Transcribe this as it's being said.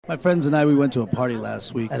My friends and I, we went to a party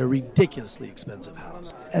last week at a ridiculously expensive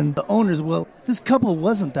house. And the owners, well, this couple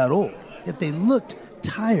wasn't that old, yet they looked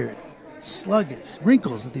tired, sluggish,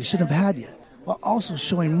 wrinkles that they shouldn't have had yet, while also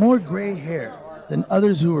showing more gray hair than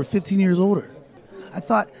others who were 15 years older. I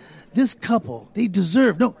thought, this couple, they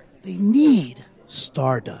need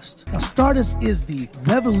Stardust. Now, Stardust is the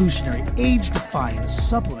revolutionary, age-defying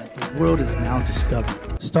supplement the world is now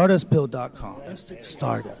discovering. StardustPill.com.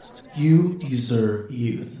 Stardust. You deserve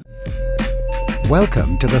youth.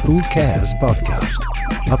 Welcome to the Who Cares podcast,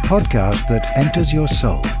 a podcast that enters your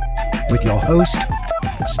soul with your host,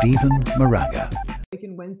 Stephen Moraga.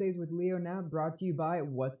 Awaken Wednesdays with Leo now, brought to you by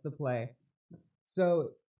What's the Play. So,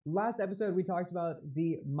 last episode we talked about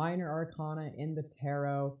the minor arcana in the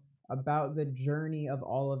tarot, about the journey of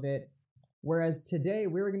all of it, whereas today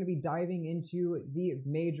we're going to be diving into the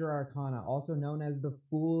major arcana, also known as the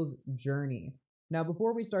Fool's Journey. Now,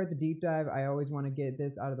 before we start the deep dive, I always want to get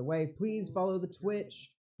this out of the way. Please follow the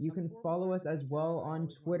Twitch. You can follow us as well on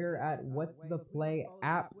Twitter at What's the Play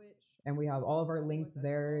app, and we have all of our links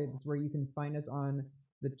there. It's where you can find us on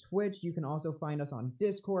the Twitch. You can also find us on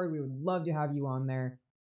Discord. We would love to have you on there.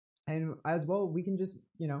 And as well, we can just,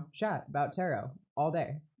 chat about tarot all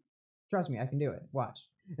day. Trust me, I can do it. Watch.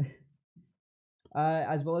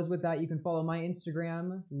 As well as with that, you can follow my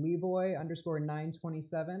Instagram,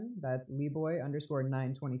 Leeboy_927. That's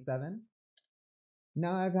Leeboy_927.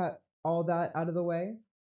 Now I've got all that out of the way,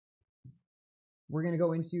 we're going to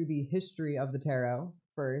go into the history of the tarot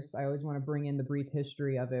first. I always want to bring in the brief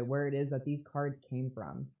history of it, where it is that these cards came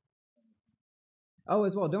from. Oh,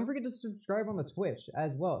 as well, don't forget to subscribe on the Twitch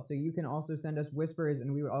as well, so you can also send us whispers,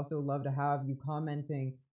 and we would also love to have you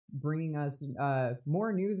commenting, bringing us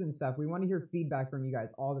more news and stuff. We want to hear feedback from you guys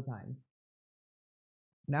all the time.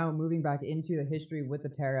 Now, moving back into the history with the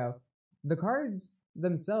tarot, the cards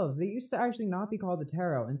themselves, they used to actually not be called the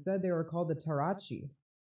tarot. Instead, they were called the tarocchi.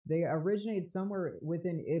 They originated somewhere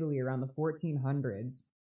within Italy around the 1400s,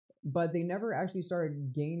 but they never actually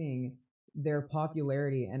started gaining their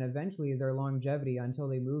popularity and eventually their longevity until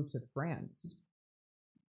they moved to France.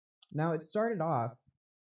 Now, it started off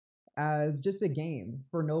as just a game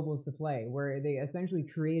for nobles to play, where they essentially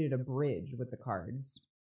created a bridge with the cards.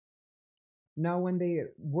 Now, when they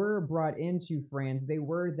were brought into France, they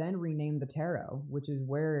were then renamed the tarot, which is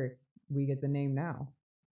where we get the name now.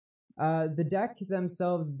 The deck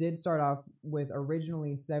themselves did start off with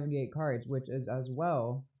originally 78 cards, which is as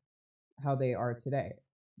well how they are today.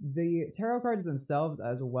 The tarot cards themselves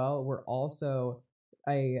as well were also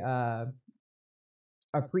a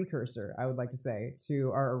precursor, I would like to say,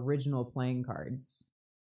 to our original playing cards.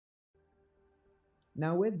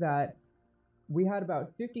 Now with that, we had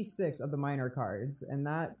about 56 of the minor cards, and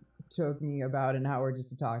that took me about an hour just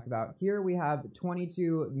to talk about. Here we have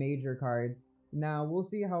 22 major cards. Now we'll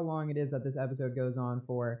see how long it is that this episode goes on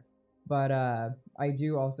for, but I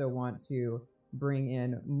do also want to bring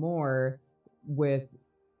in more with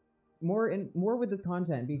this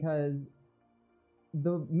content, because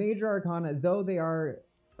the major arcana, though they are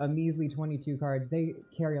a measly 22 cards, they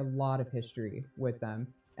carry a lot of history with them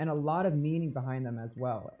and a lot of meaning behind them as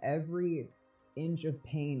well. Every inch of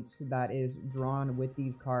paint that is drawn with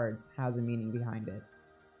these cards has a meaning behind it.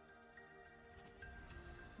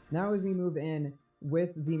 Now as we move in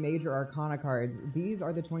with the major arcana cards, these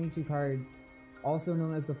are the 22 cards, also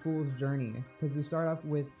known as the Fool's Journey, because we start off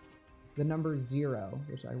with the number 0,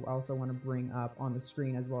 which I also want to bring up on the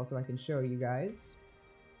screen as well so I can show you guys.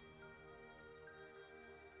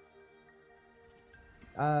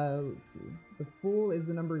 Let's see. The Fool is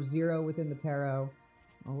the number 0 within the tarot.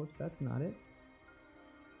 Oh, whoops, that's not it.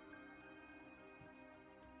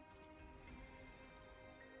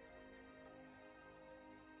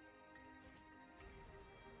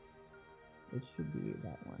 It should be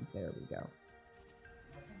that one. There we go.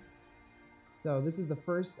 So this is the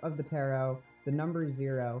first of the tarot, the number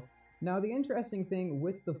 0. Now the interesting thing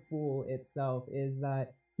with the Fool itself is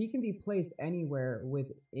that he can be placed anywhere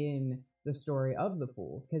within the story of the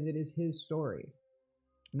Fool, because it is his story.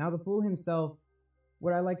 Now the Fool himself,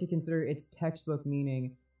 what I like to consider its textbook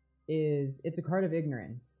meaning is it's a card of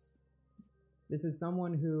ignorance. This is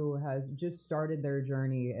someone who has just started their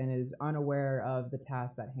journey and is unaware of the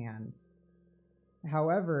tasks at hand.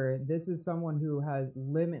 However, this is someone who has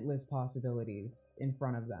limitless possibilities in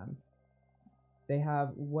front of them. They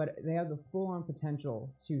have the full-on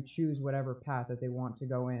potential to choose whatever path that they want to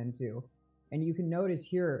go into. And you can notice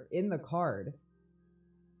here in the card,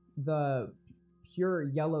 the pure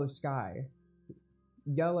yellow sky.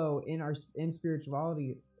 Yellow in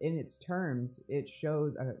spirituality, in its terms, it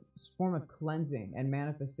shows a form of cleansing and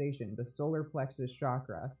manifestation, the solar plexus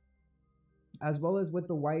chakra. as well as with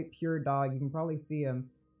the white pure dog. You can probably see him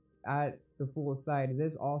at the Fool's side.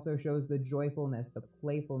 This also shows the joyfulness, the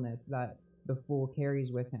playfulness that the Fool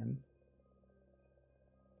carries with him.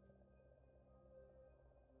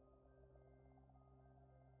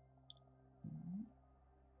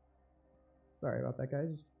 Sorry about that, guys.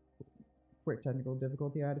 Just quick technical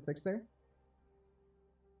difficulty I had to fix there.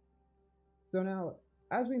 So now,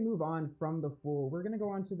 as we move on from the Fool, we're going to go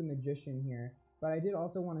on to the Magician here. But I did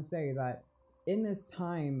also want to say that in this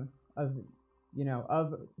time of,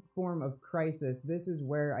 of form of crisis, this is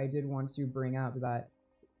where I did want to bring up that,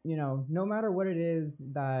 no matter what it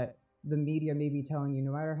is that the media may be telling you,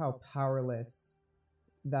 no matter how powerless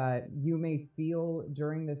that you may feel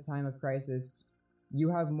during this time of crisis, you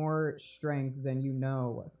have more strength than you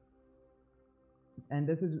know. And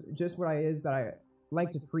this is just what I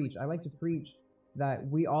like to preach. I like to preach that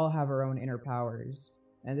we all have our own inner powers.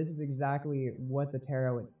 And this is exactly what the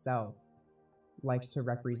tarot itself likes to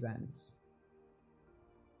represent.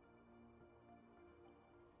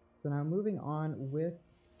 So now moving on with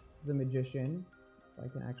the Magician. If I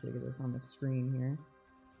can actually get this on the screen here.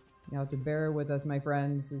 You have to bear with us, my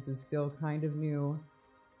friends. This is still kind of new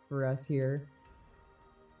for us here.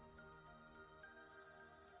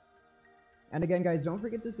 And again, guys, don't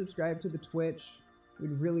forget to subscribe to the Twitch.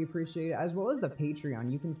 We'd really appreciate it, as well as the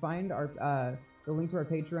Patreon. You can find our the link to our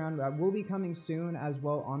Patreon will be coming soon as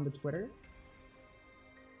well on the Twitter.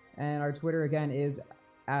 And our Twitter, again, is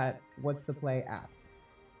at What's the Play app.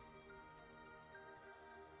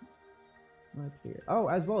 Let's see. Oh,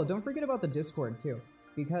 as well, don't forget about the Discord, too.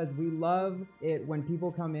 Because we love it when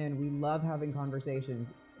people come in. We love having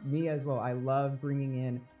conversations. Me as well. I love bringing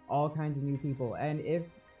in all kinds of new people. And if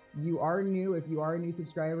you are new, if you are a new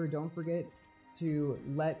subscriber, don't forget to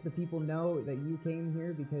let the people know that you came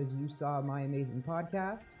here because you saw my amazing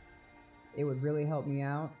podcast. It would really help me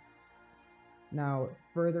out. Now,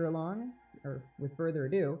 further along, or with further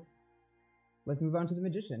ado, let's move on to the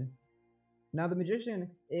Magician. Now, the Magician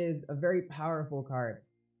is a very powerful card.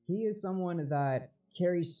 He is someone that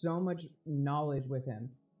carries so much knowledge with him.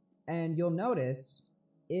 And you'll notice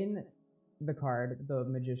in the card, the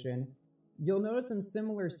Magician, you'll notice some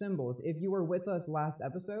similar symbols. If you were with us last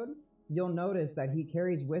episode, you'll notice that he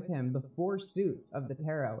carries with him the 4 suits of the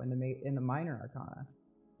tarot in the minor arcana.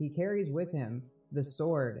 He carries with him the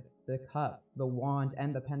sword, the cup, the wand,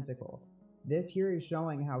 and the pentacle. This here is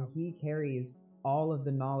showing how he carries all of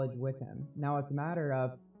the knowledge with him. Now it's a matter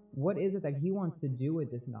of what is it that he wants to do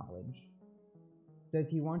with this knowledge? Does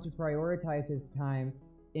he want to prioritize his time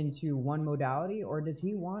into one modality, or does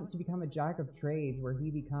he want to become a jack of trades where he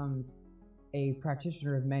becomes a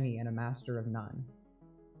practitioner of many and a master of none?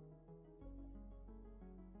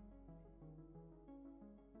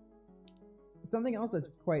 Something else that's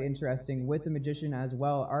quite interesting with the Magician as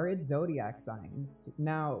well are its zodiac signs.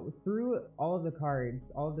 Now, through all of the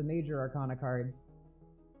cards, all of the major arcana cards,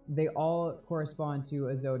 they all correspond to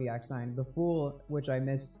a zodiac sign. The Fool, which I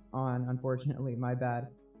missed on, unfortunately, my bad,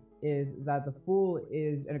 is that the Fool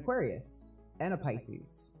is an Aquarius and a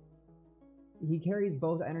Pisces. He carries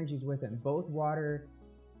both energies with him, both water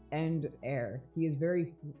and air. He is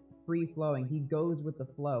very free-flowing. He goes with the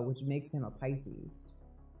flow, which makes him a Pisces.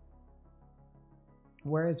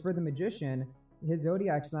 Whereas for the Magician, his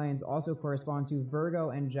zodiac signs also correspond to Virgo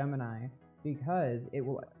and Gemini, because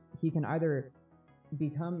he can either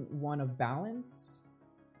become one of balance,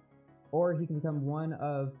 or he can become one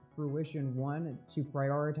of fruition, one to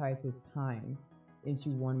prioritize his time into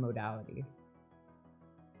one modality.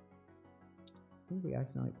 I think we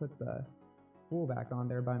accidentally put the Fool back on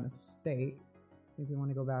there by mistake. I think we want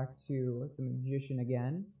to go back to the Magician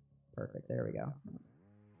again. Perfect, there we go.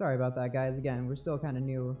 Sorry about that, guys. Again, we're still kind of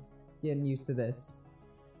new, getting used to this.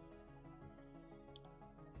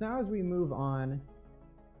 So now as we move on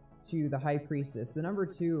to the High Priestess, the number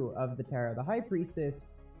 2 of the tarot. The High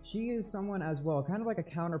Priestess, she is someone as well, kind of like a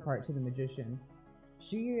counterpart to the Magician.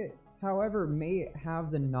 She, however, may have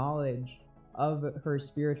the knowledge of her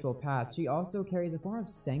spiritual path. She also carries a form of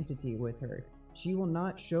sanctity with her. She will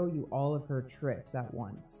not show you all of her tricks at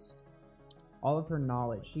once, all of her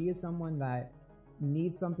knowledge. She is someone that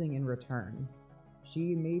needs something in return.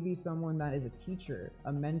 She may be someone that is a teacher,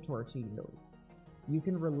 a mentor to you. You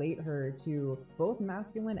can relate her to both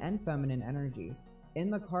masculine and feminine energies.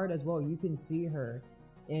 In the card as well, you can see her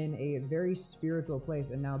in a very spiritual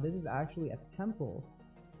place. And now this is actually a temple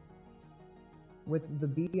with the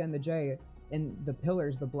B and the J in the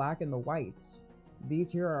pillars, the black and the white.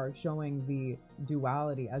 These here are showing the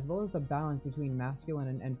duality as well as the balance between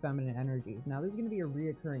masculine and feminine energies. Now this is going to be a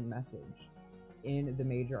reoccurring message in the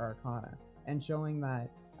major arcana, and showing that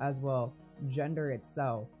as well, gender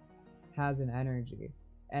itself has an energy,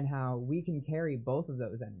 and how we can carry both of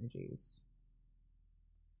those energies.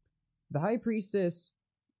 The High Priestess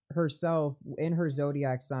herself, in her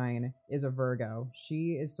zodiac sign, is a Virgo.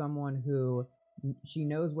 She is someone who, she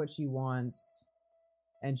knows what she wants,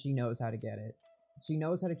 and she knows how to get it. She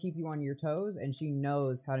knows how to keep you on your toes, and she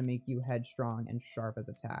knows how to make you headstrong and sharp as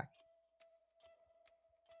a tack.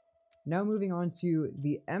 Now moving on to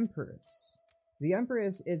the Empress. The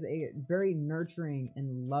Empress is a very nurturing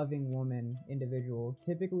and loving woman individual.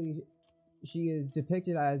 Typically, she is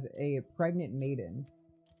depicted as a pregnant maiden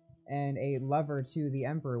and a lover to the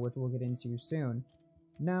Emperor, which we'll get into soon.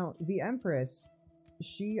 Now, the Empress,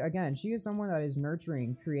 she is someone that is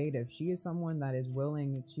nurturing, creative. She is someone that is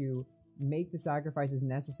willing to make the sacrifices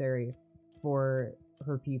necessary for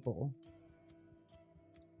her people.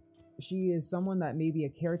 She is someone that may be a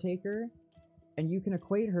caretaker, and you can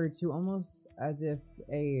equate her to almost as if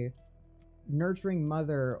a nurturing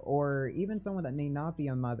mother, or even someone that may not be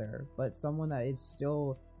a mother, but someone that is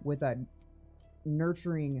still with that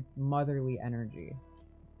nurturing motherly energy.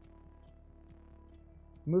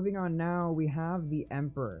 Moving on now, we have the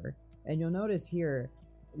Emperor, and you'll notice here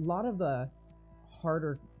a lot of the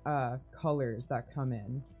harder colors that come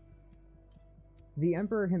in. The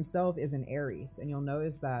Emperor himself is an Aries, and you'll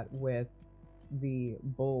notice that with the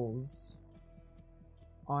bulls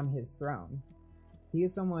on his throne. He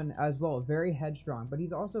is someone as well very headstrong, but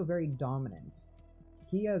he's also very dominant.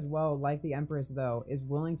 He as well, like the Empress though, is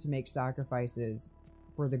willing to make sacrifices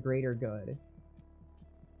for the greater good.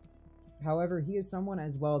 However, he is someone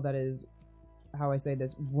as well that is, how I say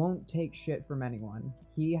this, won't take shit from anyone.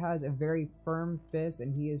 He has a very firm fist,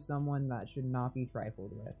 and he is someone that should not be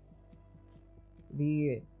trifled with.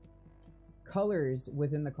 The colors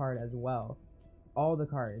within the card as well, all the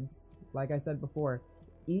cards, like I said before,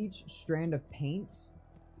 each strand of paint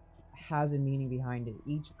has a meaning behind it.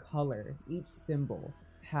 Each color, each symbol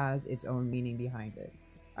has its own meaning behind it.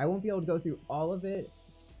 I won't be able to go through all of it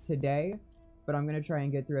today, but I'm going to try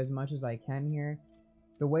and get through as much as I can here.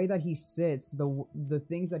 The way that he sits, the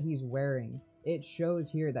things that he's wearing, it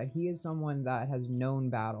shows here that he is someone that has known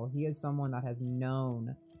battle. He is someone that has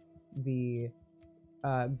known the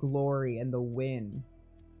glory and the win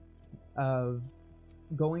of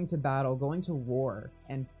going to battle, going to war,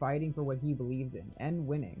 and fighting for what he believes in, and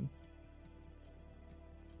winning.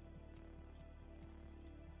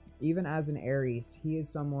 Even as an Aries, he is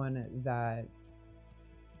someone that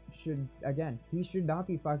should, again, he should not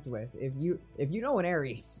be fucked with. If you know an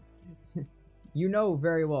Aries, you know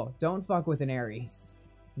very well, don't fuck with an Aries.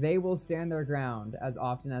 They will stand their ground as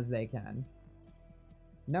often as they can.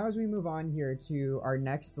 Now as we move on here to our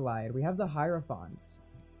next slide, we have the Hierophant.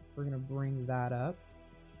 We're going to bring that up.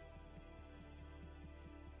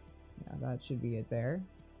 Yeah, that should be it there.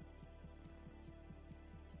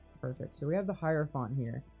 Perfect. So we have the Hierophant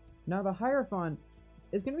here. Now the Hierophant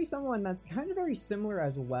is going to be someone that's kind of very similar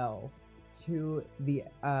as well to the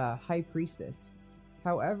High Priestess.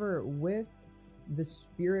 However, with the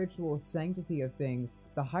spiritual sanctity of things,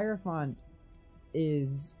 the Hierophant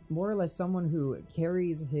is more or less someone who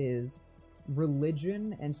carries his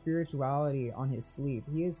religion and spirituality on his sleeve.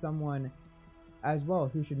 He is someone as well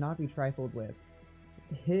who should not be trifled with.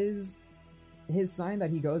 His sign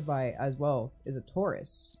that he goes by as well is a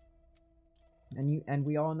Taurus. And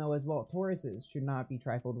we all know as well, Tauruses should not be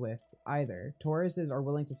trifled with either. Tauruses are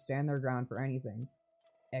willing to stand their ground for anything,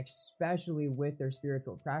 especially with their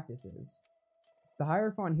spiritual practices. The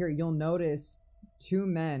Hierophant here, you'll notice two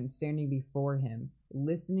men standing before him,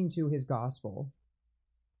 listening to his gospel.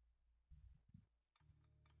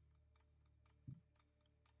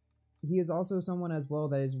 He is also someone as well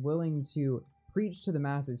that is willing to preach to the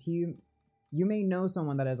masses. You may know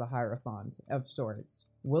someone that is a Hierophant of sorts,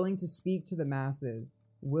 willing to speak to the masses,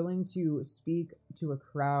 willing to speak to a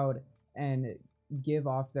crowd and give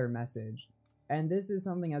off their message. And this is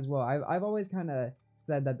something as well. I've always kind of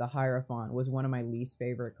said that the Hierophant was one of my least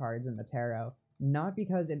favorite cards in the tarot. Not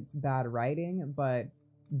because it's bad writing, but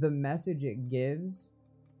the message it gives.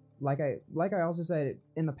 Like I also said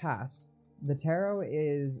in the past, the tarot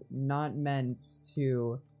is not meant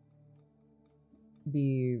to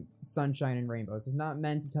be sunshine and rainbows. It's not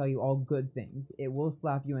meant to tell you all good things. It will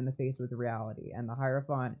slap you in the face with reality, and the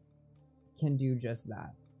Hierophant can do just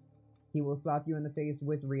that. He will slap you in the face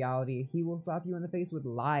with reality. He will slap you in the face with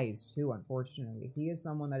lies too, unfortunately. He is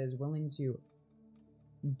someone that is willing to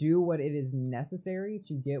do what it is necessary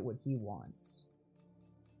to get what he wants.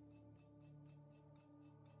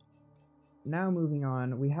 Now moving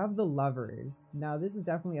on, we have the Lovers. Now this is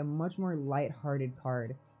definitely a much more light-hearted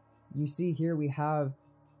card. You see here we have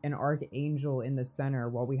an archangel in the center,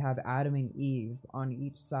 while we have Adam and Eve on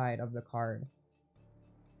each side of the card.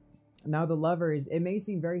 Now the Lovers, it may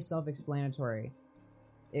seem very self-explanatory.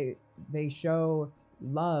 They show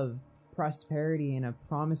love, prosperity, and a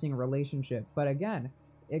promising relationship, but again,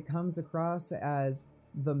 it comes across as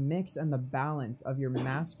the mix and the balance of your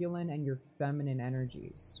masculine and your feminine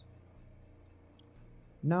energies.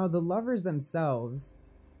 Now the Lovers themselves,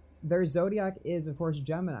 their zodiac is of course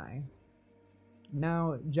Gemini.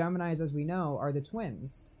 Now Geminis, as we know, are the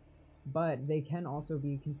twins, but they can also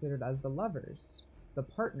be considered as the lovers, the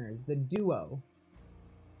partners, the duo.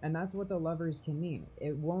 And that's what the Lovers can mean.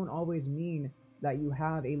 It won't always mean that you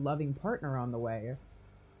have a loving partner on the way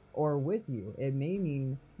or with you. It may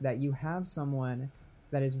mean that you have someone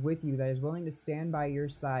that is with you, that is willing to stand by your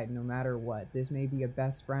side no matter what. This may be a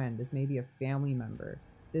best friend. This may be a family member.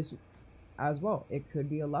 This as well, it could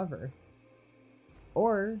be a lover.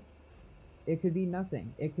 Or it could be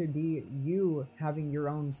nothing. It could be you having your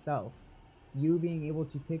own self, you being able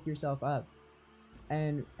to pick yourself up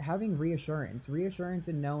and having reassurance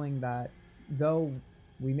in knowing that though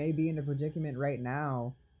we may be in a predicament right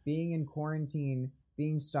now, being in quarantine,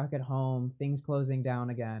 being stuck at home, things closing down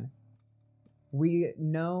again, we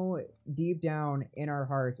know deep down in our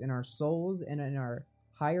hearts, in our souls, and in our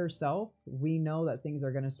higher self, we know that things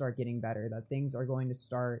are going to start getting better, that things are going to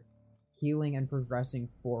start healing and progressing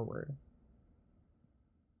forward.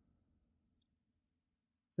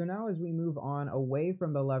 So now as we move on away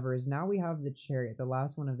from the Lovers, now we have the Chariot, the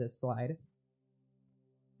last one of this slide.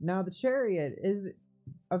 Now the Chariot is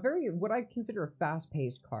a very, what I consider a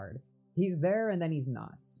fast-paced card. He's there and then he's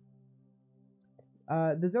not.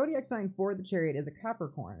 The zodiac sign for the Chariot is a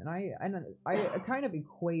Capricorn, and I kind of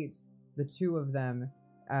equate the two of them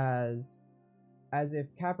as if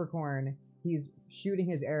Capricorn, he's shooting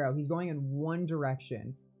his arrow, he's going in one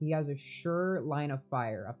direction. He has a sure line of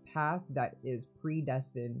fire, a path that is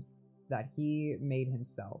predestined, that he made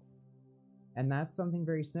himself. And that's something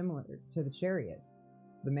very similar to the Chariot.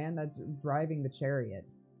 The man that's driving the Chariot,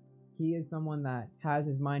 he is someone that has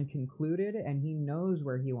his mind concluded and he knows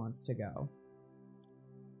where he wants to go.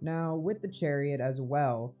 Now, with the Chariot as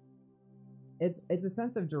well, it's a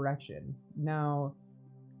sense of direction. Now,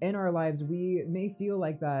 in our lives, we may feel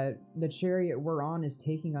like that the Chariot we're on is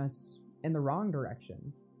taking us in the wrong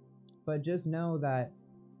direction. But just know that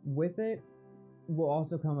with it will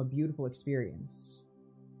also come a beautiful experience.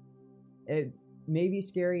 It may be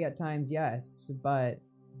scary at times, yes, but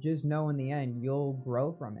just know in the end, you'll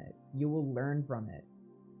grow from it. You will learn from it.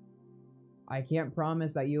 I can't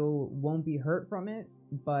promise that you won't be hurt from it,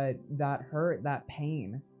 but that hurt, that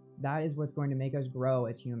pain, that is what's going to make us grow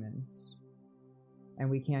as humans. And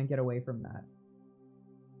we can't get away from that.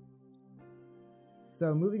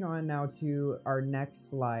 So moving on now to our next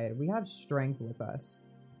slide, we have Strength with us.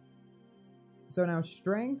 So now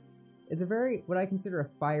Strength is a very, what I consider a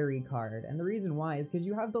fiery card. And the reason why is because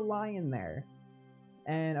you have the Lion there.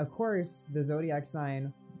 And of course, the zodiac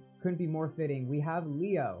sign couldn't be more fitting. We have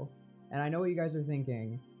Leo. And I know what you guys are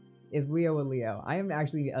thinking. Is Leo a Leo? I am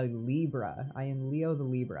actually a Libra. I am Leo the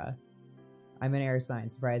Libra. I'm an air sign,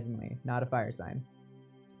 surprisingly, not a fire sign.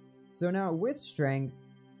 So now with Strength,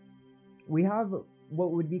 we have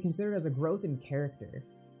what would be considered as a growth in character,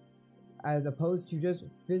 as opposed to just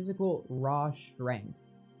physical raw strength.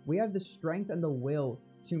 We have the strength and the will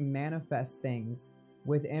to manifest things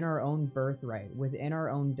within our own birthright, within our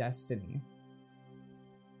own destiny.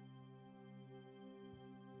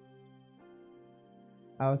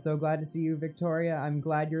 I was so glad to see you, Victoria. I'm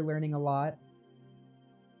glad you're learning a lot.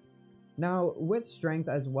 Now, with Strength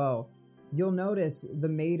as well, you'll notice the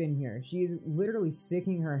maiden here. She's literally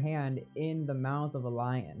sticking her hand in the mouth of a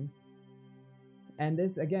lion. And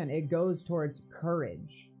this, again, it goes towards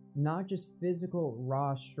courage, not just physical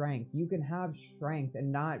raw strength. You can have strength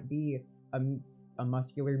and not be a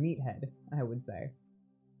muscular meathead, I would say.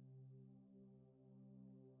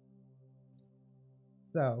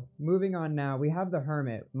 So, moving on now, we have the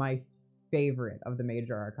Hermit, my favorite of the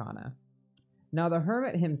major arcana. Now, the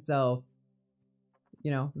Hermit himself,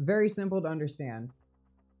 very simple to understand.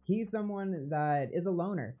 He's someone that is a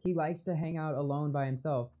loner. He likes to hang out alone by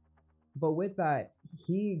himself. But with that,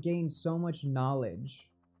 he gains so much knowledge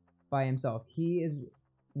by himself. He is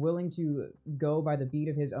willing to go by the beat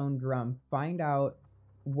of his own drum, find out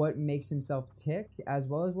what makes himself tick, as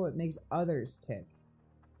well as what makes others tick.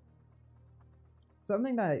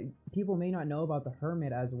 Something that people may not know about the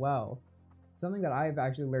Hermit as well, something that I've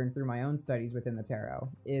actually learned through my own studies within the tarot,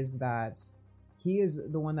 is that he is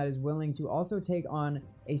the one that is willing to also take on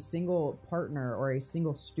a single partner or a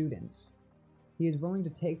single student. He is willing to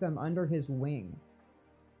take them under his wing,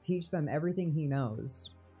 teach them everything he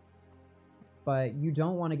knows, but you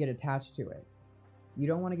don't want to get attached to it. You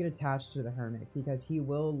don't want to get attached to the hermit because he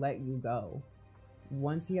will let you go.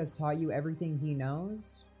 Once he has taught you everything he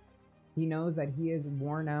knows that he has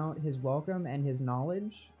worn out his welcome and his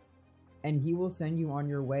knowledge, and he will send you on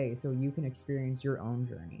your way so you can experience your own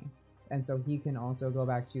journey. And so he can also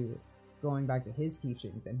going back to his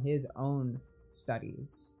teachings and his own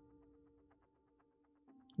studies.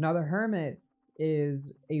 Now the hermit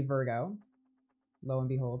is a Virgo, lo and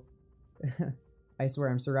behold. I swear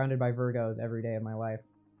I'm surrounded by Virgos every day of my life.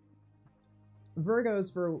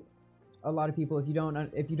 Virgos, for a lot of people, if you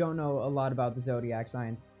don't know a lot about the zodiac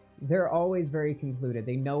signs, they're always very concluded.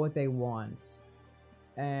 They know what they want,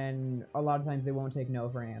 and a lot of times they won't take no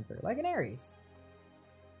for an answer, like an Aries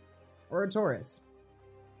or a Taurus.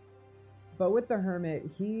 But with the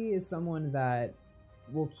hermit, he is someone that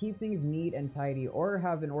will keep things neat and tidy, or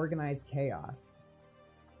have an organized chaos,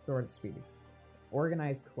 so to speak.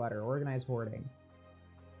 Organized clutter, organized hoarding.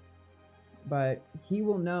 But he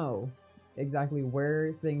will know exactly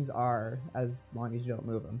where things are as long as you don't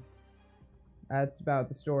move them. That's about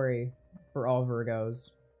the story for all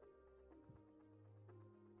Virgos.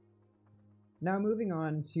 Now moving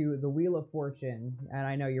on to the Wheel of Fortune, and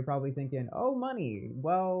I know you're probably thinking, oh, money.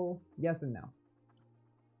 Well, yes and no.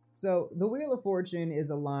 So the Wheel of Fortune is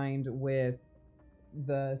aligned with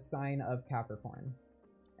the sign of Capricorn.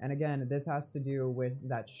 And again, this has to do with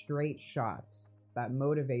that straight shot, that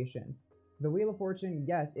motivation. The Wheel of Fortune,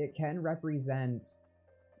 yes, it can represent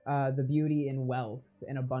the beauty in wealth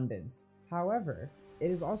and abundance. However, it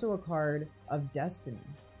is also a card of destiny.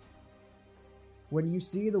 When you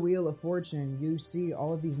see the Wheel of Fortune, you see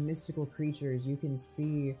all of these mystical creatures. You can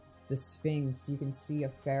see the Sphinx, you can see a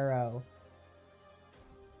pharaoh.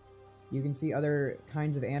 You can see other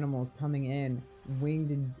kinds of animals coming in,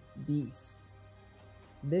 winged beasts.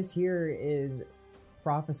 This here is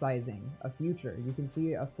prophesizing a future. You can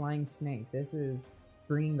see a flying snake. This is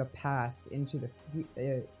bringing the past into the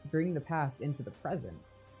present,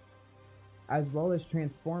 as well as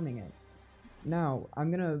transforming it. Now,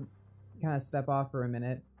 I'm gonna kind of step off for a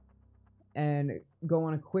minute and go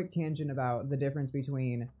on a quick tangent about the difference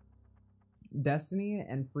between destiny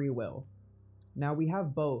and free will. Now, we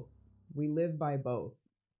have both. We live by both.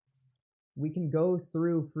 We can go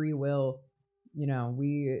through free will. You know,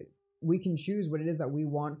 we can choose what it is that we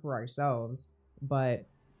want for ourselves, but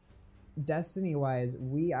destiny-wise,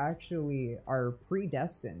 we actually are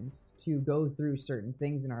predestined to go through certain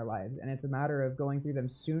things in our lives, and it's a matter of going through them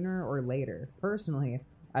sooner or later. Personally,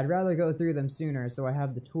 I'd rather go through them sooner so I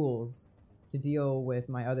have the tools to deal with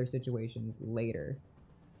my other situations later.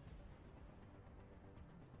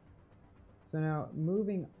 So now,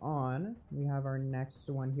 moving on, we have our next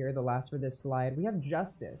one here, the last for this slide. We have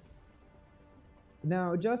Justice.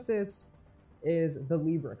 Now, Justice is the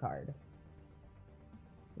Libra card.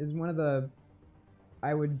 Is one of the,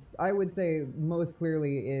 I would say most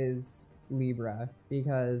clearly is Libra,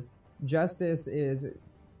 because Justice is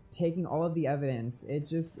taking all of the evidence.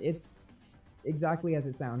 It's exactly as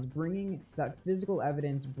it sounds, bringing that physical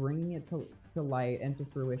evidence, bringing it to light and to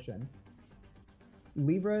fruition.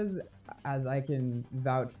 Libras, as I can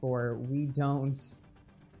vouch for, we don't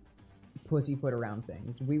pussyfoot around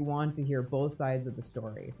things. We want to hear both sides of the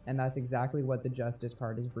story, and that's exactly what the Justice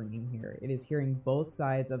card is bringing here. It is hearing both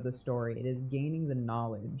sides of the story. It is gaining the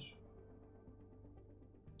knowledge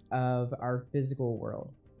of our physical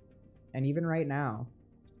world. And even right now,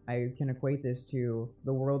 I can equate this to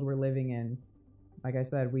the world we're living in. Like I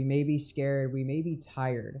said, we may be scared, we may be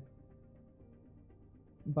tired,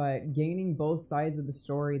 but gaining both sides of the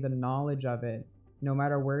story, the knowledge of it, no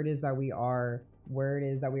matter where it is that we are,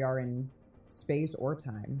 in space or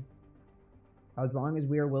time, as long as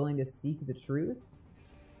we are willing to seek the truth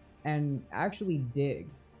and actually dig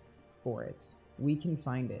for it, we can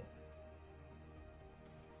find it.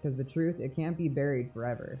 Because the truth, it can't be buried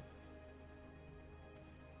forever.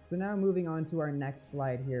 So now moving on to our next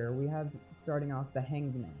slide here, we have, starting off, the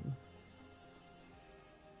Hanged Man.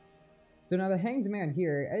 So now the Hanged Man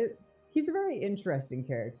here, he's a very interesting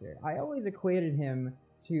character. I always equated him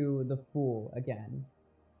to the Fool again.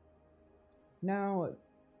 Now,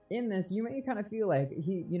 in this, you may kind of feel like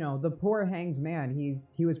the poor Hanged Man,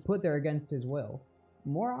 he was put there against his will.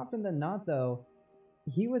 More often than not, though,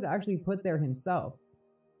 he was actually put there himself.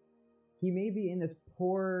 He may be in this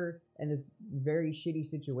poor and this very shitty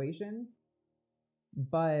situation,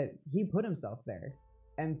 but he put himself there.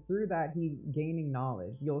 And through that, he's gaining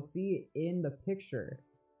knowledge. You'll see in the picture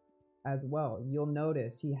as well, you'll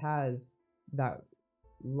notice he has that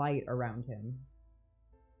light around him.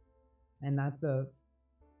 And that's the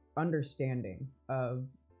understanding of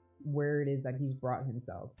where it is that he's brought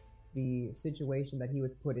himself. the situation that he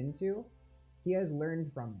was put into, he has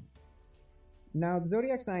learned from it. Now, the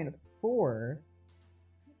zodiac sign for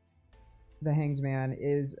the Hanged Man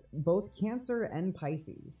is both Cancer and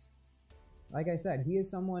Pisces. Like I said, he is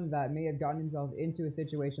someone that may have gotten himself into a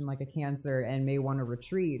situation like a Cancer and may want to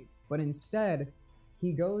retreat, but instead,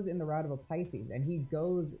 he goes in the route of a Pisces, and he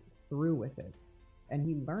goes through with it, and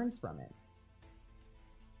he learns from it.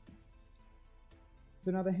 So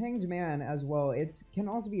now the Hanged Man as well, it can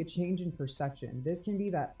also be a change in perception. This can be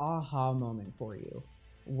that aha moment for you,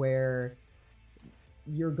 where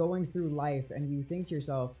you're going through life and you think to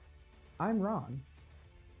yourself, I'm wrong.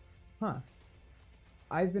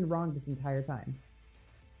 I've been wrong this entire time.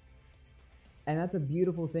 And that's a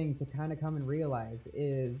beautiful thing to kind of come and realize,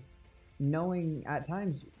 is knowing at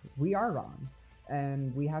times we are wrong,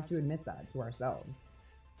 and we have to admit that to ourselves.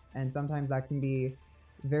 And sometimes that can be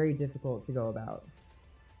very difficult to go about.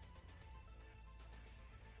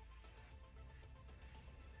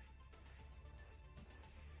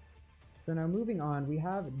 So now moving on, we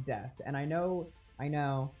have death. And I know,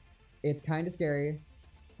 it's kind of scary,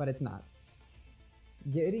 but it's not.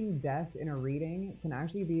 Getting death in a reading can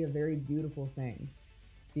actually be a very beautiful thing,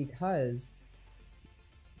 because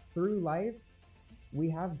through life, we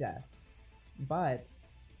have death. But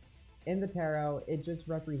in the tarot, it just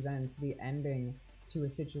represents the ending to a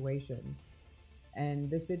situation. And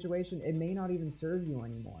this situation, it may not even serve you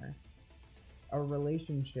anymore. A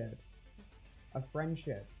relationship, a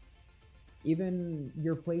friendship, even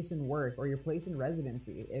your place in work or your place in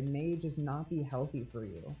residency, it may just not be healthy for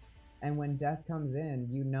you. And when death comes in,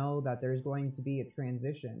 you know that there's going to be a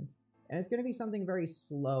transition. And it's going to be something very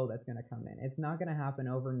slow that's going to come in. It's not going to happen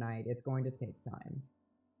overnight. It's going to take time.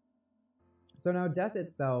 So now death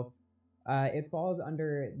itself, it falls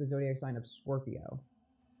under the zodiac sign of Scorpio.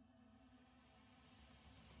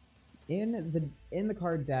 In the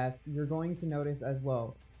card death, you're going to notice as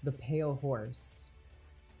well the pale horse.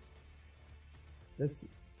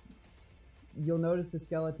 You'll notice the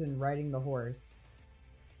skeleton riding the horse.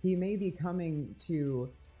 He may be coming to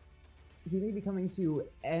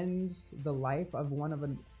end the life of one of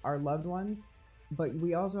our loved ones, but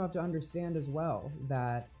we also have to understand as well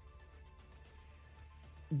that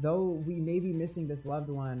though we may be missing this loved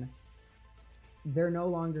one, they're no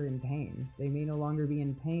longer in pain. They may no longer be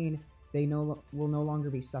in pain. They will no longer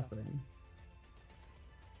be suffering.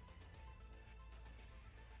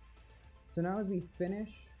 So now as we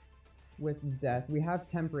finish with death, we have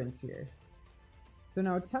Temperance here. So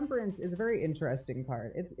now Temperance is a very interesting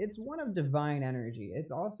card. It's one of divine energy. It's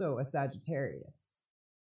also a Sagittarius.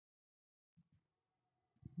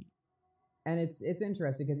 And it's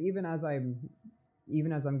interesting because even as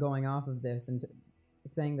I'm going off of this and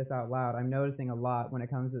saying this out loud, I'm noticing a lot when it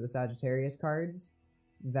comes to the Sagittarius cards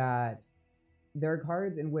that there are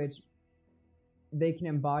cards in which they can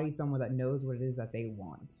embody someone that knows what it is that they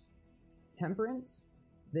want. Temperance,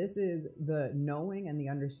 this is the knowing and the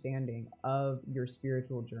understanding of your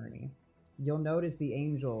spiritual journey. You'll notice the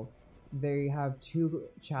angel, they have two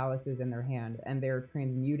chalices in their hand and they're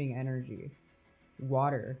transmuting energy.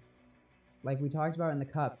 Water, like we talked about in the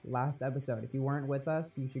cups last episode. If you weren't with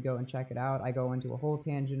us, you should go and check it out. I go into a whole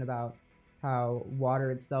tangent about how water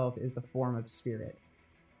itself is the form of spirit.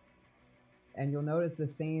 And you'll notice the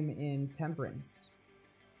same in Temperance.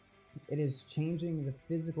 It is changing the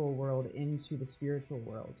physical world into the spiritual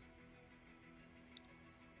world,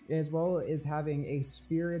 as well as having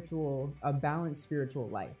a balanced spiritual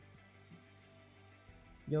life.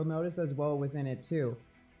 You'll notice as well within it too,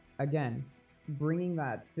 again, bringing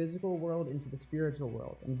that physical world into the spiritual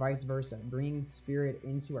world and vice versa, bringing spirit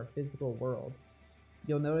into our physical world.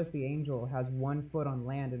 You'll notice the angel has 1 foot on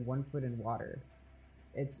land and 1 foot in water.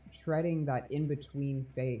 It's treading that in-between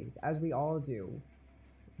phase, as we all do.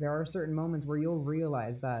 There are certain moments where you'll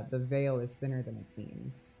realize that the veil is thinner than it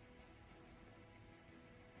seems.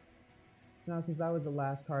 So now, since that was the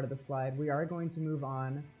last card of the slide, we are going to move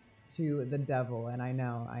on to the Devil. And I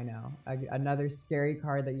know, another scary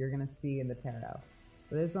card that you're going to see in the tarot.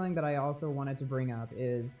 But this is something that I also wanted to bring up,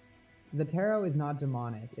 is the tarot is not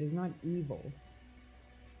demonic. It is not evil.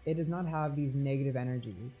 It does not have these negative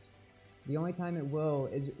energies. The only time it will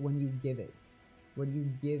is when you give it. When you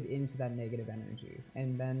give into that negative energy,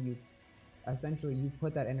 and then you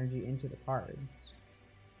put that energy into the cards.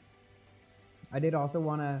 I did also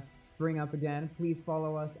want to bring up again, please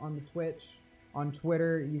follow us on the Twitch. On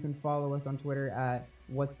Twitter, you can follow us on Twitter at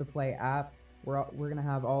What's the Play app. We're going to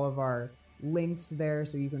have all of our links there,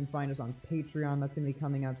 so you can find us on Patreon. That's going to be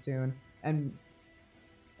coming up soon. And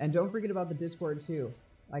don't forget about the Discord too.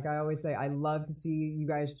 Like I always say, I love to see you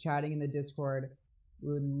guys chatting in the Discord.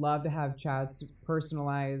 We would love to have chats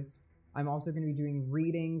personalized I'm also going to be doing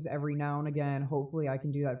readings every now and again. Hopefully I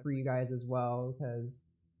can do that for you guys as well, because,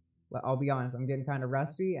 well, I'll be honest, I'm getting kind of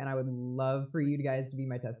rusty, and I would love for you guys to be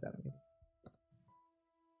my test dummies.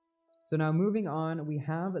 So now moving on, we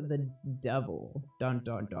have the Devil. Dun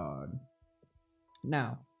dun dun.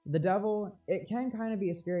 Now, the Devil, it can kind of be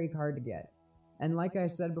a scary card to get. And like I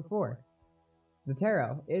said before, the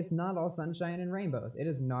tarot, it's not all sunshine and rainbows. It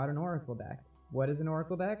is not an oracle deck. What is an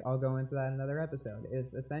oracle deck? I'll go into that in another episode.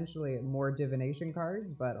 It's essentially more divination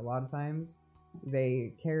cards, but a lot of times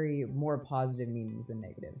they carry more positive meanings than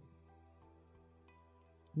negative.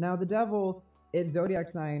 Now, the Devil, its zodiac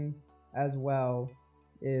sign as well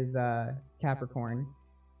is Capricorn.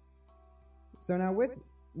 So now with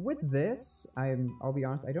this, I'll be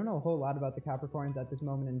honest, I don't know a whole lot about the Capricorns at this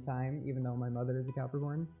moment in time, even though my mother is a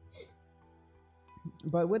Capricorn.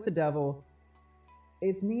 But with the Devil,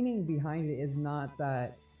 its meaning behind it is not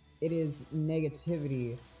that it is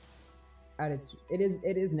negativity at its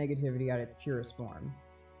negativity at its purest form.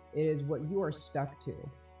 It is what you are stuck to.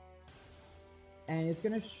 And it's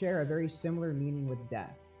going to share a very similar meaning with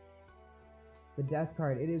death. The Death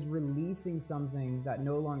card, it is releasing something that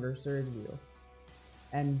no longer serves you.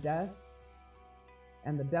 And death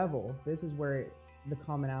and the Devil, this is where the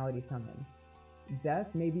commonalities come in.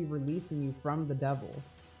 Death may be releasing you from the Devil,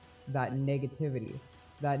 that negativity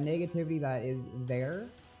that is there,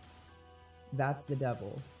 that's the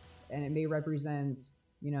Devil. And it may represent,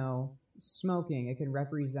 smoking, it can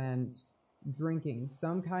represent drinking,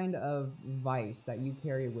 some kind of vice that you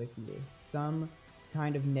carry with you, some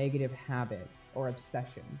kind of negative habit or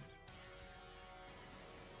obsession.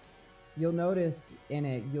 You'll notice in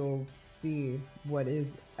it, you'll see what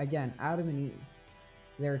is, again, Adam and Eve.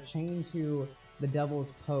 They're chained to the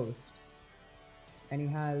Devil's post, and he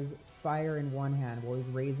has fire in one hand while he's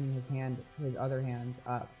raising his other hand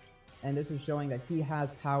up. And this is showing that he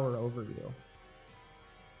has power over you.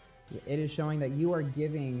 It is showing that you are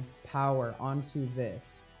giving power onto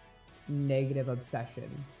this negative obsession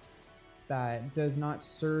that does not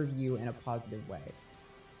serve you in a positive way.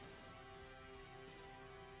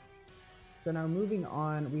 So now moving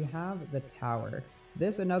on, we have the Tower.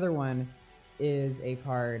 This, another one, is a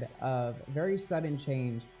card of very sudden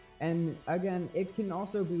change. And again, it can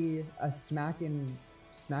also be a smack in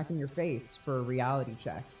your face for reality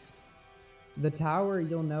checks. The Tower,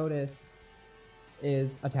 you'll notice,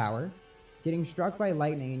 is a tower getting struck by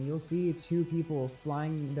lightning, and you'll see two people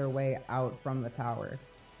flying their way out from the tower.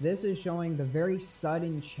 This is showing the very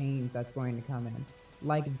sudden change that's going to come in.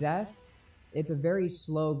 Like death, it's a very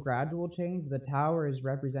slow, gradual change. The Tower is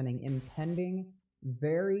representing impending,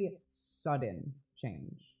 very sudden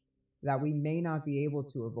change that we may not be able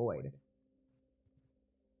to avoid.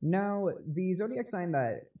 Now, the zodiac sign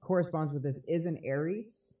that corresponds with this is an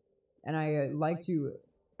Aries, and I like to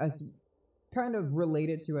kind of relate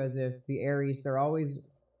it to as if the Aries, they're always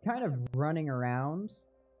kind of running around.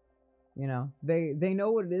 They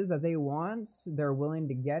know what it is that they want, they're willing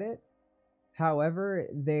to get it. However,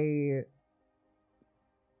 they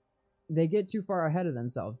get too far ahead of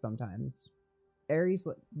themselves sometimes. Aries,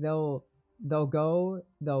 they'll go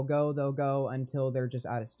until they're just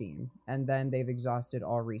out of steam, and then they've exhausted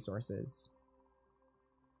all resources.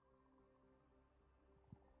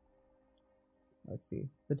 Let's see.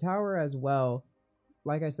 The Tower as well,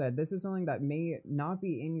 like I said, this is something that may not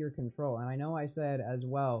be in your control. And I know I said as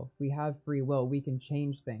well, we have free will, we can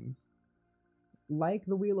change things. Like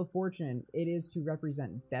the Wheel of Fortune, it is to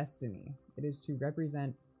represent destiny. It is to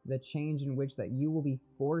represent the change in which that you will be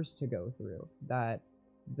forced to go through. That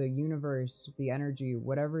the universe, the energy,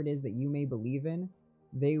 whatever it is that you may believe in,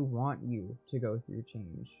 they want you to go through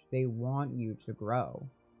change. They want you to grow.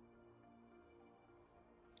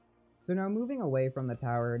 So now moving away from the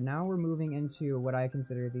Tower, now we're moving into what I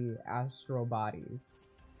consider the astral bodies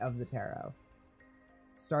of the tarot.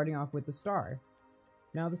 Starting off with the Star.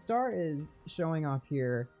 Now the Star is showing off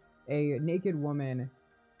here a naked woman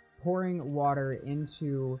pouring water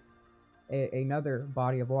into another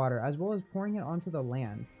body of water, as well as pouring it onto the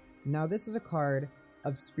land. Now this is a card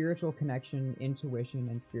of spiritual connection, intuition,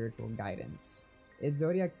 and spiritual guidance. Its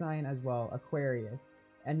zodiac sign as well, Aquarius.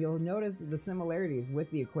 And you'll notice the similarities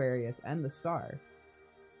with the Aquarius and the Star,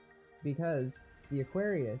 because the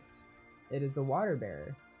Aquarius, it is the water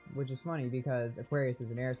bearer, which is funny because Aquarius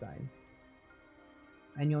is an air sign.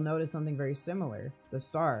 And you'll notice something very similar. The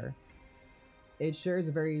Star, it shares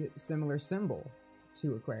a very similar symbol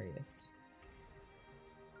to Aquarius.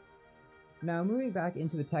 Now moving back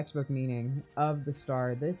into the textbook meaning of the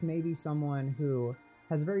Star, this may be someone who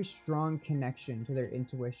has a very strong connection to their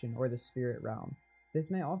intuition or the spirit realm. This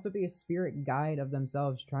may also be a spirit guide of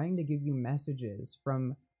themselves trying to give you messages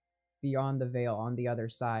from beyond the veil on the other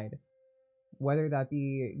side, whether that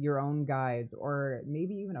be your own guides or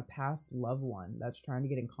maybe even a past loved one that's trying to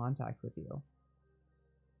get in contact with you.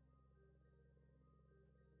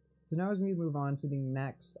 So now as we move on to the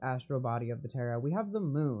next astral body of the tarot, we have the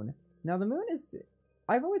moon. Now the moon is,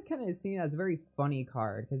 I've always kind of seen it as a very funny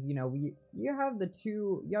card, because you know, you have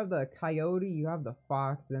the coyote, you have the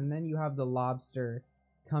fox, and then you have the lobster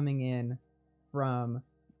coming in from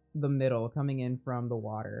the middle, coming in from the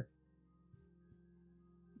water,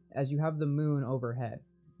 as you have the moon overhead.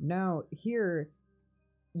 Now here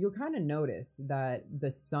you'll kind of notice that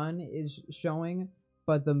the sun is showing,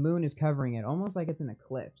 but the moon is covering it, almost like it's an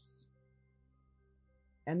eclipse.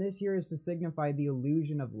 And this here is to signify the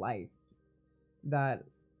illusion of life, that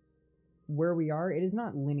where we are, it is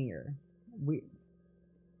not linear.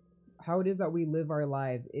 How it is that we live our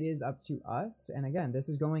lives, it is up to us. And again, this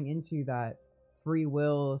is going into that free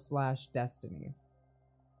will / destiny.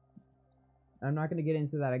 I'm not going to get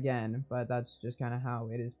into that again, but that's just kind of how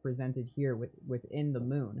it is presented here within the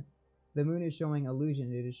moon. The moon is showing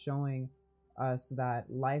illusion. It is showing us that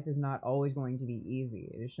life is not always going to be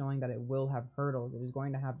easy. It is showing that it will have hurdles. It is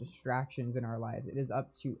going to have distractions in our lives. It is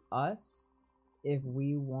up to us if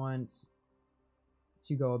we want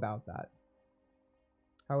to go about that.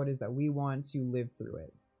 How it is that we want to live through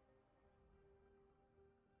it.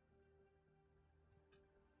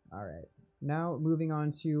 All right. Now moving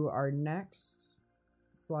on to our next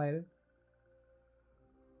slide.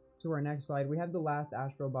 We have the last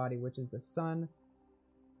astral body, which is the sun.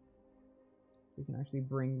 We can actually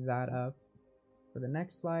bring that up for the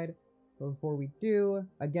next slide. But before we do,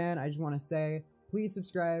 again, I just want to say, please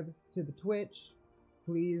subscribe to the Twitch.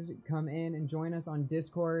 Please come in and join us on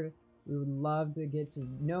Discord. We would love to get to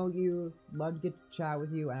know you, love to get to chat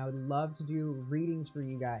with you, and I would love to do readings for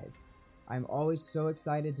you guys. I'm always so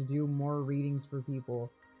excited to do more readings for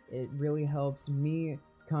people. It really helps me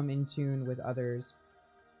come in tune with others.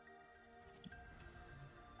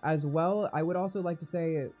 As well, I would also like to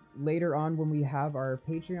say, later on when we have our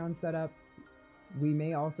Patreon set up, we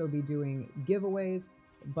may also be doing giveaways,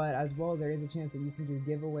 but as well, there is a chance that you can do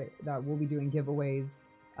we'll be doing giveaways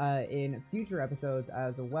in future episodes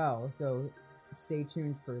as well, so stay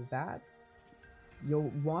tuned for that.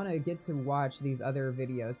 You'll want to get to watch these other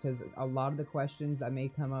videos, because a lot of the questions that may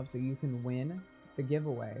come up so you can win the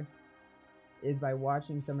giveaway is by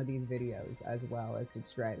watching some of these videos as well as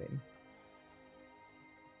subscribing.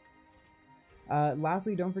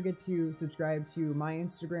 Lastly, don't forget to subscribe to my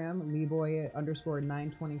Instagram,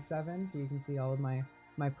 leeboy_927, so you can see all of my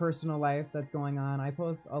personal life that's going on. I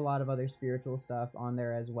post a lot of other spiritual stuff on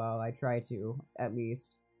there as well. I try to, at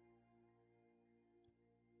least.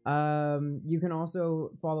 You can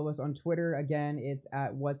also follow us on Twitter. Again, it's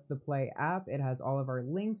at What's the Play app. It has all of our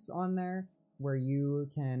links on there where you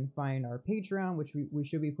can find our Patreon, which we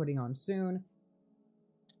should be putting on soon.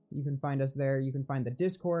 You can find us there. You can find the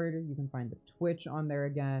Discord. You can find the Twitch on there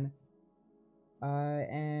again.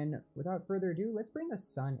 And without further ado, let's bring the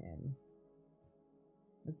sun in.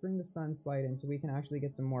 Let's bring the sun slide in so we can actually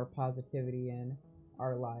get some more positivity in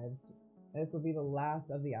our lives. This will be the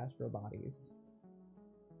last of the astral bodies.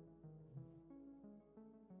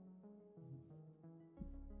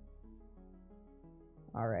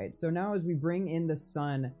 Alright, so now as we bring in the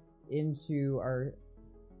sun into our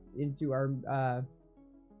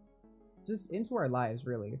lives,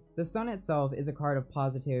 really. The sun itself is a card of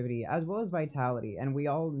positivity as well as vitality, and we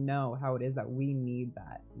all know how it is that we need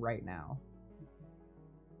that right now.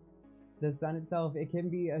 The sun itself, it can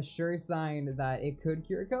be a sure sign that it could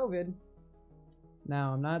cure COVID.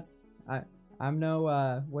 Now, I'm no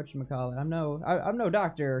whatchamacallit, I'm no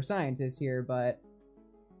doctor or scientist here, but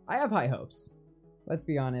I have high hopes. Let's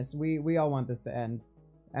be honest, we all want this to end,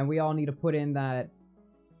 and we all need to put in that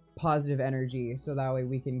positive energy so that way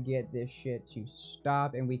we can get this shit to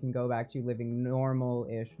stop and we can go back to living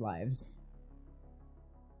normal-ish lives.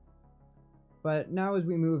 But now as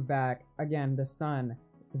we move back, again, the sun,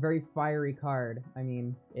 it's a very fiery card. I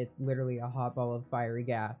mean, it's literally a hot ball of fiery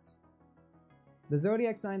gas. The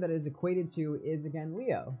zodiac sign that it is equated to is, again,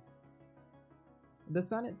 Leo. The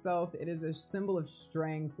sun itself, it is a symbol of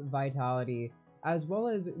strength, vitality, as well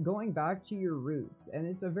as going back to your roots. And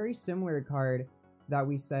it's a very similar card that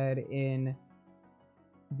we said in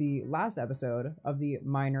the last episode of the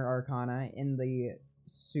Minor Arcana in the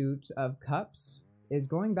Suit of Cups, is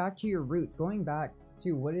going back to your roots, going back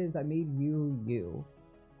to what it is that made you you.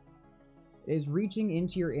 It is reaching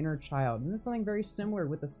into your inner child. And there's something very similar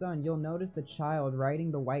with the sun. You'll notice the child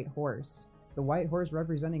riding the white horse. The white horse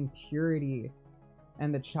representing purity,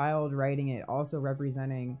 and the child riding it also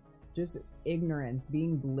representing just ignorance,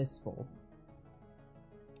 being blissful.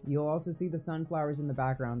 You'll also see the sunflowers in the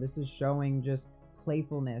background. This is showing just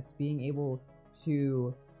playfulness, being able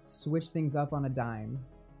to switch things up on a dime.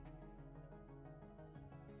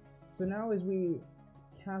 So now as we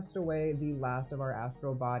cast away the last of our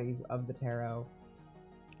astral bodies of the tarot,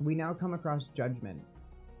 we now come across Judgment.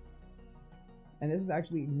 And this is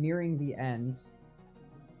actually nearing the end.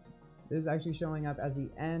 This is actually showing up as the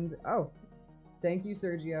end. Oh, thank you,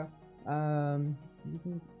 Sergio.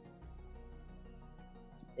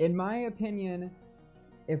 In my opinion,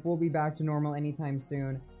 if we'll be back to normal anytime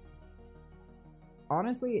soon,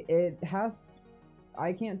 honestly,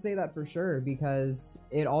 I can't say that for sure because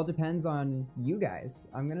it all depends on you guys.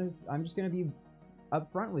 I'm just gonna be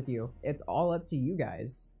upfront with you. It's all up to you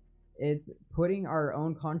guys. It's putting our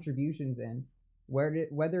own contributions in,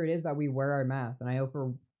 whether it is that we wear our masks. And I know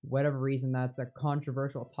for whatever reason that's a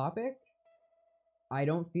controversial topic. I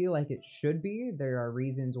don't feel like it should be. There are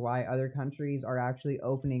reasons why other countries are actually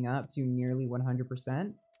opening up to nearly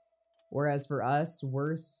 100%, whereas for us,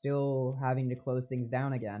 we're still having to close things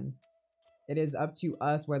down again. It is up to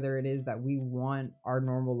us whether it is that we want our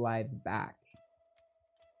normal lives back.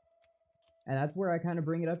 And that's where I kind of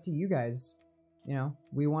bring it up to you guys. You know,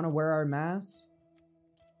 we want to wear our masks.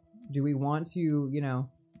 Do we want to,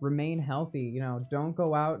 remain healthy? Don't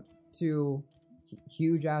go out to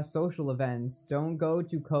huge ass social events. Don't go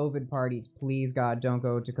to COVID parties. Please, God, don't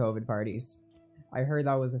go to COVID parties. I heard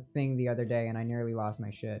that was a thing the other day and I nearly lost my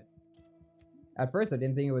shit. At first I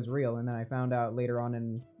didn't think it was real, and then I found out later on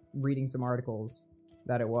in reading some articles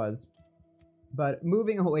that it was. But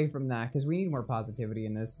moving away from that, because we need more positivity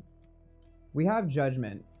in this, we have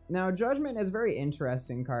Judgment. Now, Judgment is a very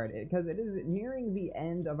interesting card because it is nearing the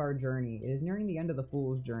end of our journey. It is nearing the end of the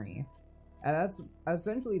Fool's journey. And that's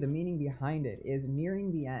essentially the meaning behind it, is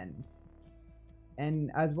nearing the end.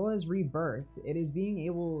 And as well as rebirth, it is being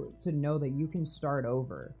able to know that you can start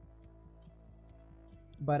over.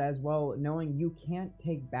 But as well, knowing you can't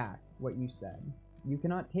take back what you said. You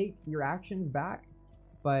cannot take your actions back,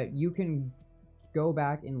 but you can go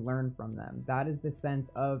back and learn from them. That is the sense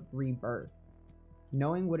of rebirth.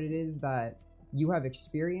 Knowing what it is that you have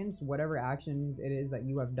experienced, whatever actions it is that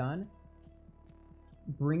you have done,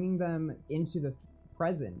 bringing them into the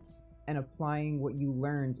present and applying what you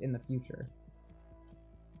learned in the future.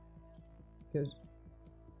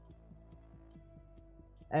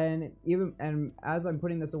 And as I'm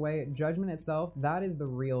putting this away, Judgment itself, that is the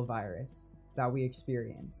real virus that we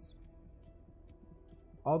experience.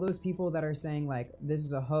 All those people that are saying like this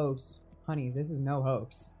is a hoax, honey, this is no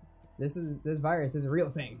hoax. This virus is a real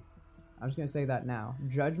thing. I'm just gonna say that now.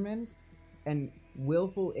 Judgment and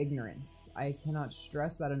willful ignorance. I cannot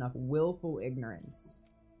stress that enough. Willful ignorance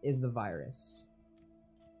is the virus.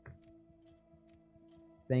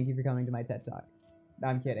 Thank you for coming to my TED Talk.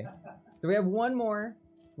 I'm kidding. So we have one more.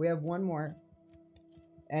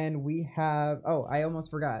 And we have, oh, I almost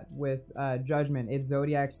forgot. With Judgment, its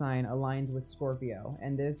zodiac sign aligns with Scorpio.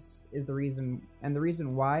 And this is the reason, and the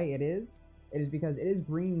reason why it is because it is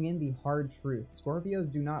bringing in the hard truth.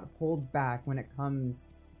 Scorpios do not hold back when it comes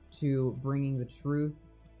to bringing the truth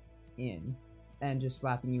in and just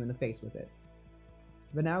slapping you in the face with it.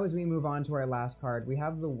 But now as we move on to our last card, we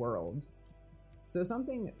have the World. So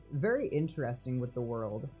something very interesting with the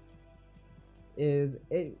World is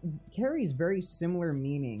it carries very similar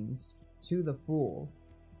meanings to the Fool.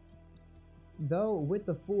 Though with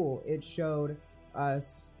the Fool, it showed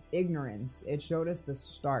us ignorance. It showed us the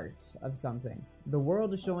start of something. The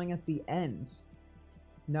World is showing us the end.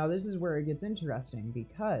 Now this is where it gets interesting,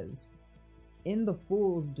 because in the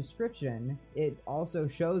Fool's description, it also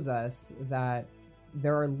shows us that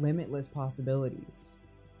there are limitless possibilities.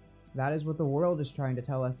 That is what the World is trying to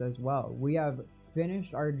tell us as well. We have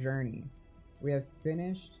finished our journey. We have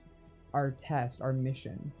finished our test, our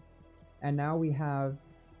mission. And now we have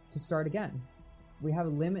to start again. We have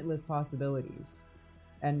limitless possibilities.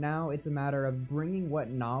 And now it's a matter of bringing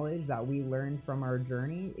what knowledge that we learned from our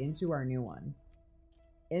journey into our new one.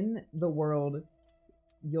 In the World,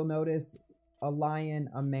 you'll notice a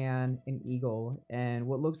lion, a man, an eagle, and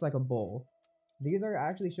what looks like a bull. These are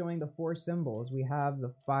actually showing the 4 symbols. We have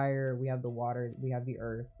the fire, we have the water, we have the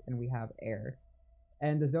earth, and we have air.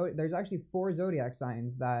 And there's actually 4 zodiac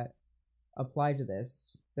signs that apply to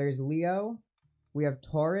this. There's Leo, we have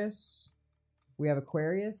Taurus, we have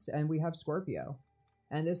Aquarius, and we have Scorpio.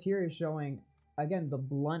 And this here is showing, again, the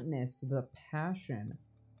bluntness, the passion,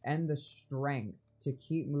 and the strength to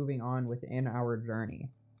keep moving on within our journey.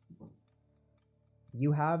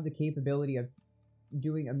 You have the capability of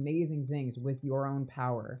doing amazing things with your own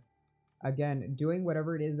power. Again, doing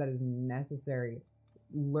whatever it is that is necessary,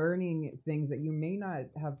 learning things that you may not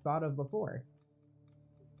have thought of before.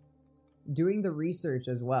 doing the research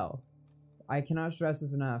as well. I cannot stress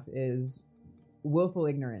this enough, is willful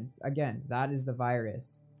ignorance. Again, that is the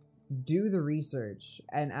virus. Do the research,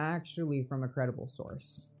 and actually from a credible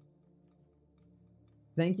source.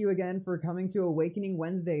 Thank you again for coming to Awakening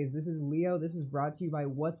Wednesdays. This is Leo. This is brought to you by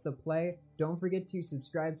What's the Play. Don't forget to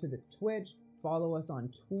subscribe to the Twitch. Follow us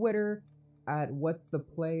on Twitter at What's the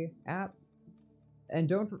Play app. And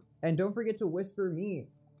don't forget to whisper me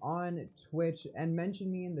on Twitch and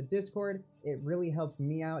mention me in the Discord. It really helps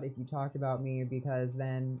me out if you talk about me, because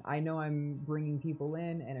then I know I'm bringing people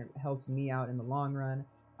in and it helps me out in the long run.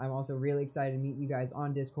 I'm also really excited to meet you guys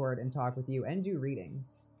on Discord and talk with you and do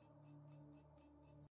readings.